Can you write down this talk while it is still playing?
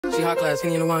she hot class,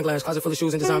 Henny in a wine glass, closet full of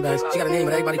shoes and design bags. She got a name,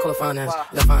 but everybody call her fine ass.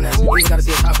 That fine ass. You gotta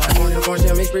see a top hat, corn in a corn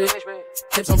shell, mixed bread.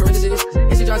 Hips on parentheses,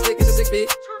 and she drives thick, it's a 6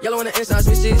 feet. Yellow on the inside,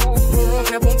 switch cheese. Boom,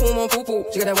 boom, boom, on poo poo.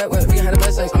 She got that wet, we can have the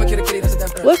best sex. I'm a kitty, that's a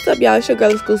death. What's up, y'all? It's your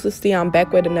girl Exclusive C. I'm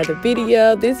back with another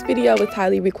video. This video was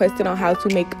highly requested on how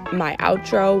to make my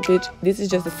outro, which this is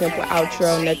just a simple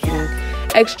outro, nothing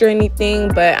extra anything,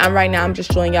 but right now I'm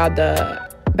just showing y'all the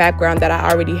background that I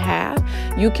already have.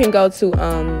 You can go to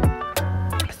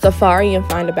Safari and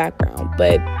find a background,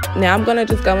 but now I'm gonna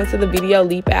just go into the Video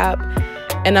Leap app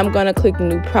and I'm gonna click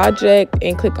new project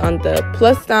and click on the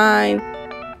plus sign,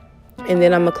 and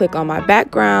then I'm gonna click on my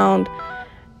background,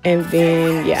 and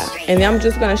then and then I'm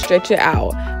just gonna stretch it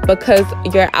out because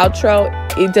your outro,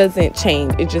 it doesn't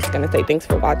change. It's just gonna say thanks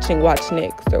for watching, watch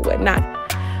next or whatnot.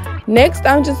 Next,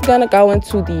 I'm just gonna go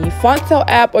into the Fonto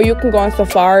app, or you can go on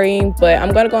Safari, but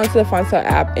I'm gonna go into the Fonto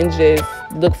app and just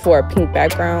look for a pink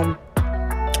background.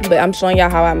 But I'm showing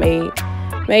y'all how I made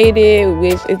it,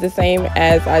 which is the same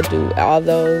as I do all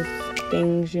those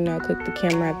things, you know. Click the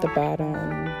camera at the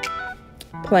bottom,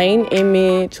 plain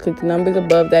image, click the numbers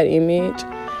above that image,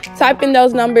 type in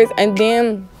those numbers, and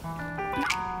then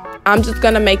I'm just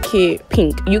gonna make it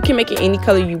pink. You can make it any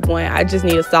color you want. I just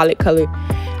need a solid color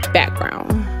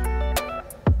background.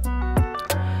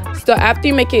 So after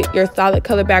you make it your solid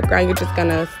color background, you're just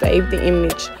gonna save the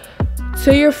image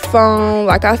to your phone.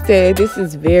 Like I said, this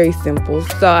is very simple.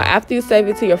 So after you save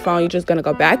it to your phone, you're just gonna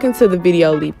go back into the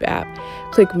Video Leap app,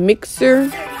 click mixer,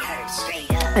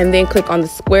 and then click on the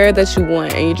square that you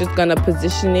want, and you're just gonna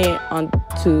position it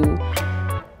onto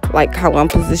like how I'm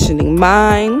positioning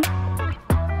mine.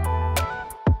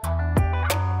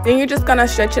 Then you're just gonna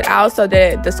stretch it out so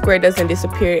that the square doesn't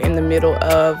disappear in the middle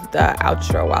of the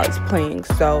outro while it's playing.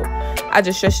 So I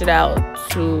just stretch it out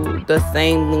to the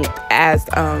same length as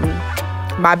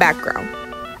my background.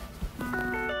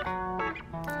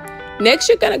 Next,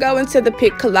 you're gonna go into the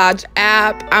Pick Collage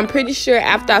app. I'm pretty sure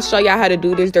after I show y'all how to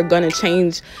do this, they're gonna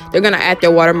add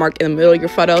their watermark in the middle of your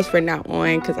photos from now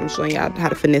on, because I'm showing y'all how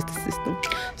to finesse the system.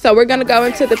 So we're gonna go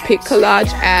into the Pick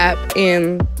Collage app,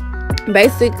 and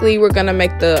basically we're gonna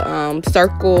make the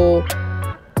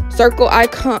circle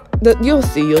icon. You'll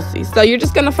see. So you're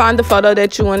just gonna find the photo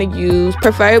that you want to use.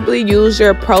 Preferably use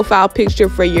your profile picture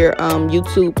for your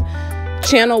YouTube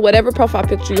channel. Whatever profile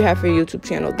picture you have for your YouTube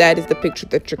channel, that is the picture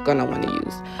that you're gonna want to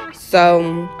use. So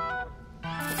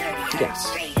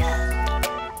yes,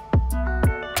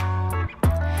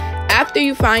 after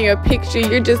you find your picture,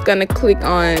 you're just gonna click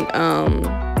on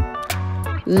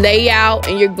layout,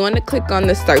 and you're going to click on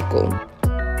the circle,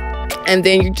 and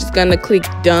then you're just gonna click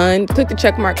done, click the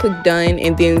check mark, click done,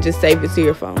 and then just save it to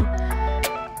your phone.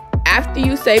 After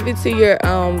you save it to your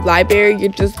library,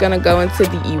 you're just gonna go into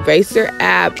the eraser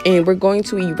app, and we're going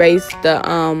to erase the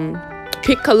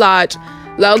Pick Collage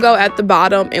logo at the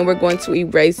bottom, and we're going to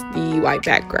erase the white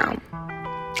background.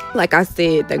 Like I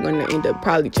said, they're going to end up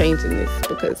probably changing this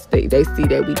because they see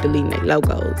that we deleting their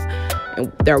logos and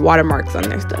their watermarks on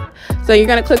their stuff. So you're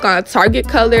going to click on a target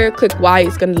color, click white.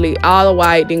 It's going to delete all the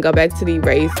white, then go back to the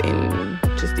erase and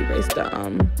just erase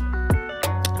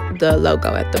the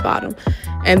logo at the bottom,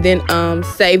 and then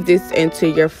save this into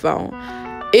your phone.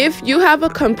 If you have a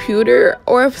computer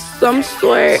or of some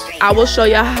sort, I will show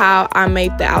you how I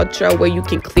made the outro, where you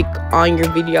can click on your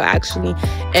video actually,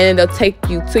 and it'll take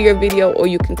you to your video, or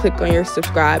you can click on your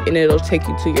subscribe and it'll take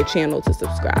you to your channel to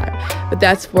subscribe. But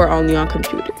that's for only on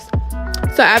computers.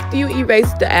 So after you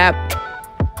erase the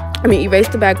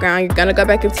background, you're gonna go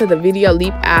back into the Video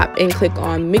Leap app and click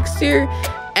on mixer,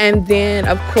 and then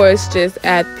of course just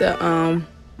add the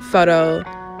photo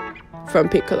from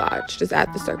Pick Collage. Just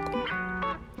add the circle.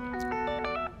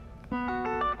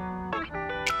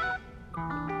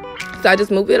 So I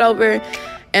just move it over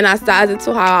and I size it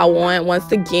to how I want.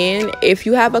 Once again, if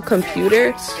you have a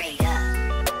computer,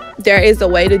 there is a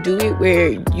way to do it where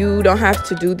you don't have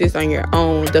to do this on your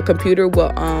own. The computer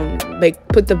will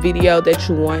put the video that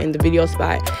you want in the video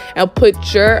spot and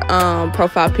put your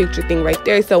profile picture thing right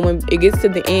there. So when it gets to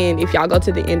the end, if y'all go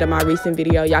to the end of my recent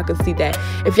video, y'all can see that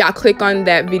if y'all click on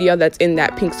that video that's in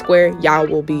that pink square, y'all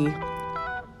will be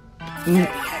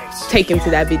taken to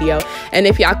that video. And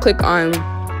if y'all click on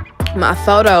my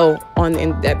photo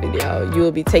in that video, you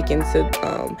will be taken to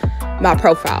my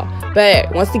profile.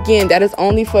 But once again, that is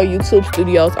only for YouTube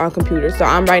studios on computers. So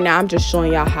right now I'm just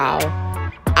showing y'all how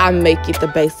I make it the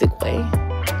basic way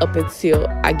up until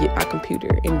I get my computer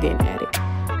and then add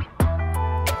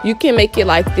it. You can make it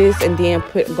like this and then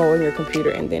go on your computer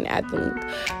and then add the link.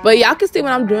 But y'all can see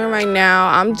what I'm doing right now.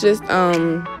 I'm just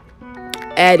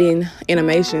adding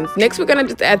animations. Next, we're gonna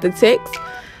just add the text.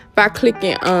 by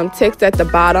clicking text at the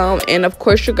bottom, and of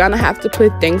course you're gonna have to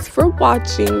put thanks for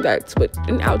watching. That's what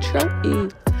an outro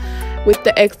is, with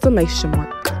the exclamation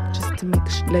mark, just to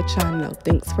let y'all know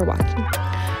thanks for watching.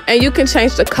 And you can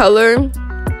change the color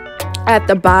at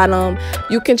the bottom.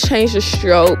 You can change the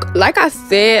stroke. Like I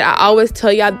said, I always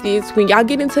tell y'all this, when y'all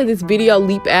get into this Video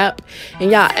Leap app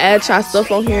and y'all add y'all stuff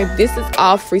on here, this is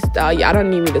all freestyle. Y'all don't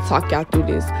need me to talk y'all through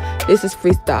this. This is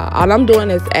freestyle. All I'm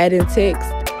doing is adding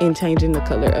text and changing the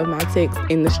color of my text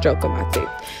and the stroke of my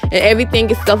text, and everything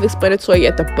is self-explanatory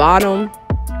at the bottom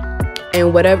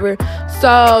and whatever.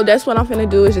 So that's what I'm finna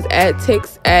do, is just add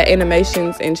text, add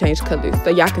animations, and change colors, so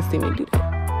y'all can see me do that.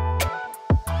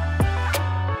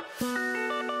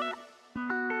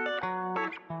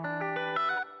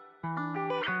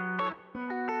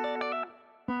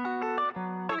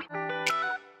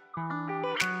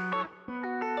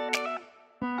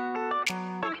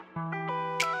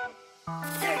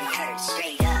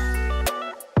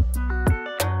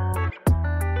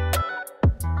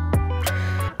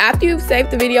 After you've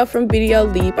saved the video from Video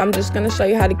Leap, I'm just going to show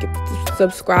you how to get the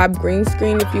subscribe green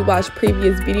screen. If you watch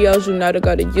previous videos, you know to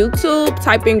go to YouTube,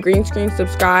 type in green screen,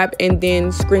 subscribe, and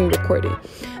then screen record it.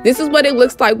 This is what it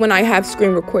looks like when I have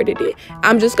screen recorded it.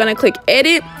 I'm just going to click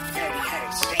edit.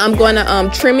 I'm going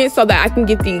to trim it so that I can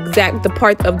get the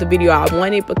part of the video I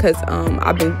wanted, because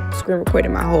I've been screen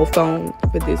recording my whole phone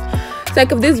for this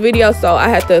sake of this video, so I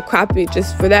had to crop it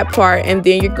just for that part. And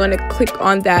then you're going to click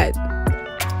on that.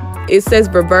 It says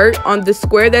revert on the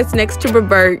square that's next to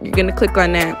revert. You're gonna click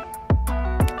on that,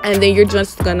 and then you're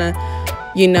just gonna,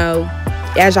 you know,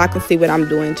 as y'all can see what I'm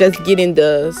doing, just getting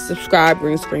the subscribe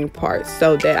green screen part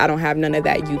so that I don't have none of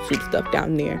that YouTube stuff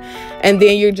down there. And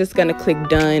then you're just gonna click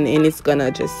done, and it's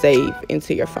gonna just save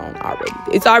into your phone already.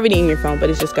 It's already in your phone, but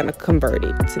it's just gonna convert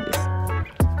it to this.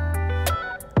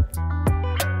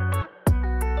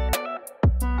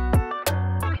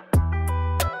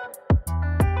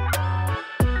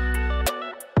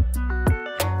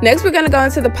 Next, we're going to go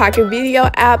into the Pocket Video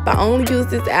app. I only use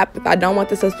this app if I don't want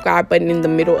the subscribe button in the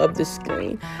middle of the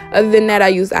screen. Other than that, I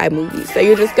use iMovie. So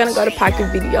you're just going to go to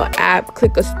Pocket Video app,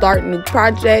 click a start new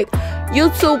project,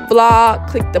 YouTube vlog,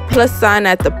 click the plus sign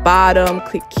at the bottom,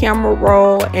 click camera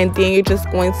roll, and then you're just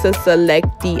going to select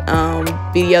the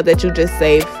video that you just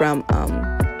saved from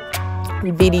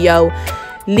Video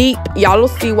Leap. Y'all will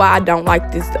see why I don't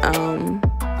like this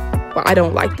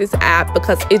app,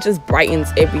 because it just brightens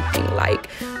everything. Like,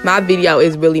 my video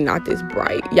is really not this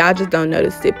bright. Y'all just don't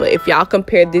notice it. But if y'all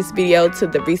compare this video to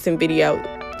the recent video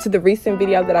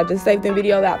that I just saved in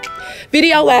Video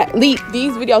Leap,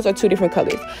 these videos are two different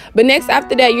colors. But next,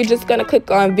 after that, you're just gonna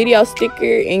click on video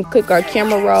sticker and click on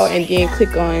camera roll, and then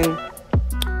click on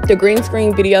the green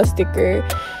screen video sticker.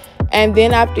 And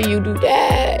then after you do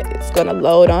that, it's gonna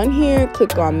load on here.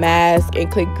 Click on mask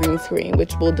and click green screen,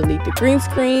 which will delete the green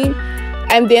screen.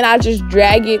 And then I just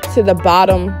drag it to the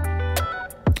bottom.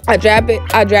 I drag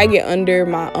it under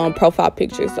my profile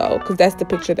picture, so because that's the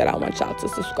picture that I want y'all to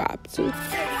subscribe to.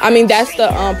 I mean, that's the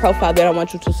profile that I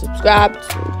want you to subscribe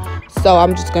to. So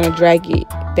I'm just gonna drag it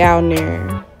down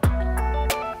there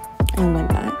and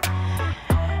whatnot.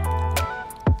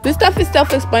 This stuff is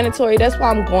self-explanatory. That's why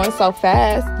I'm going so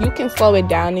fast. You can slow it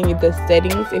down in the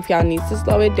settings if y'all need to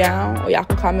slow it down, or y'all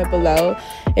can comment below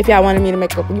if y'all wanted me to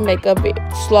make up it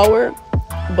slower.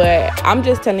 But I'm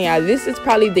just telling y'all, this is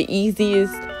probably the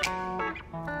easiest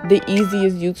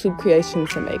YouTube creation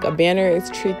to make. A banner is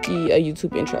tricky, a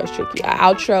YouTube intro is tricky. An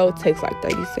outro takes like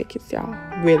 30 seconds, y'all.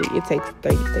 Really, it takes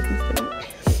 30 seconds to make.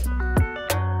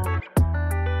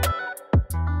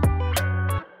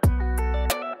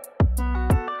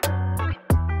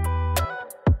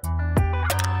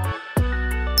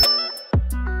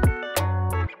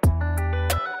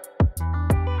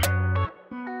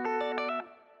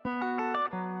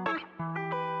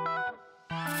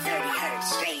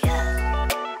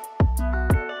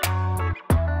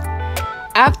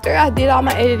 After I did all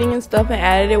my editing and stuff and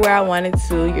added it where I wanted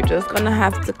to, you're just gonna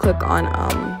have to click on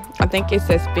I think it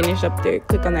says finish up there.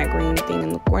 Click on that green thing in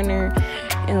the corner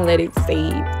and let it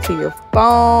save to your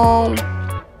phone.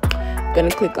 Gonna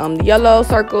click on the yellow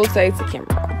circle, save to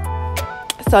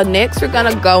camera. So next we're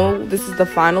gonna go, this is the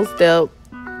final step,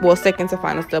 well, second to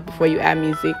final step before you add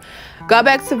music. Go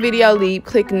back to Video Leap,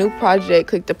 click new project,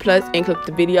 click the plus, and click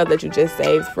the video that you just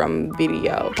saved from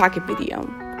Pocket Video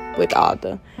with all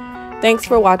the thanks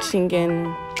for watching and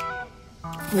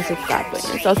the subscribe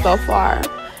button. So far,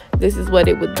 this is what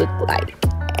it would look like.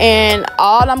 And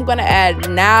all I'm gonna add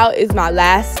now is my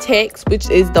last text, which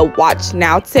is the watch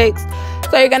now text.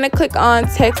 So you're gonna click on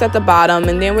text at the bottom,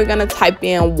 and then we're gonna type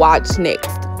in watch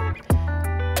next.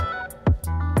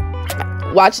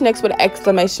 watch next with an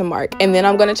exclamation mark, and then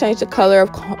I'm going to change the color,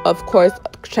 of course,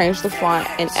 change the font,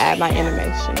 and add my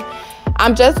animation.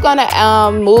 I'm just going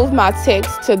to move my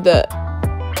text to the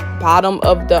bottom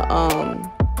of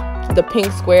the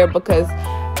pink square, because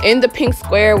in the pink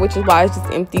square, which is why it's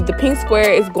just empty, the pink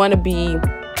square is going to be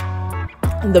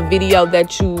the video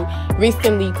that you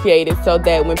recently created, so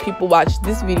that when people watch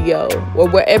this video or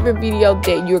whatever video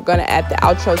that you're going to add the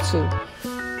outro to,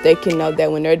 they can know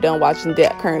that when they're done watching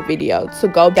that current video to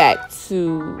go back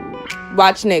to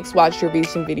watch your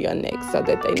recent video next, so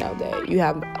that they know that you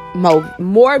have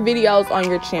more videos on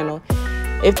your channel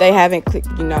if they haven't clicked,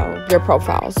 you know, your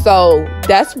profile. So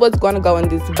that's what's going to go in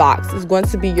this box. It's going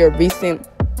to be your recent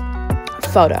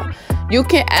photo. You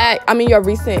can add, your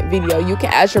recent video. You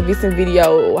can add your recent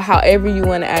video however you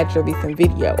want to add your recent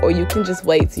video, or you can just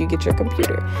wait till you get your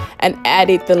computer and add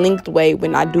it the linked way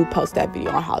when I do post that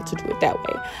video on how to do it that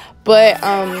way. But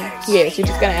yes, you're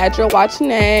just gonna add your watch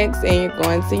next, and you're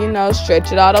going to, you know,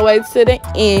 stretch it all the way to the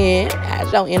end,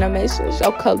 add your animations,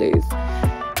 your colors,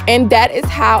 and that is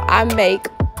how I make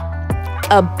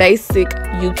a basic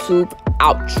YouTube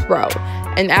outro.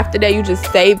 And after that, you just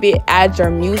save it, add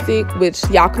your music, which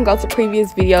y'all can go to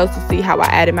previous videos to see how I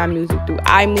added my music through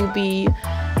iMovie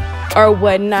or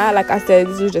whatnot. Like I said,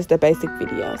 this was just a basic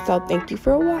video. So thank you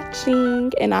for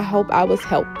watching, and I hope I was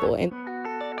helpful. And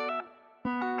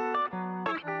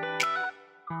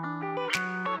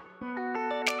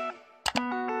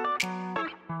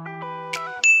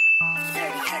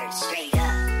Straight.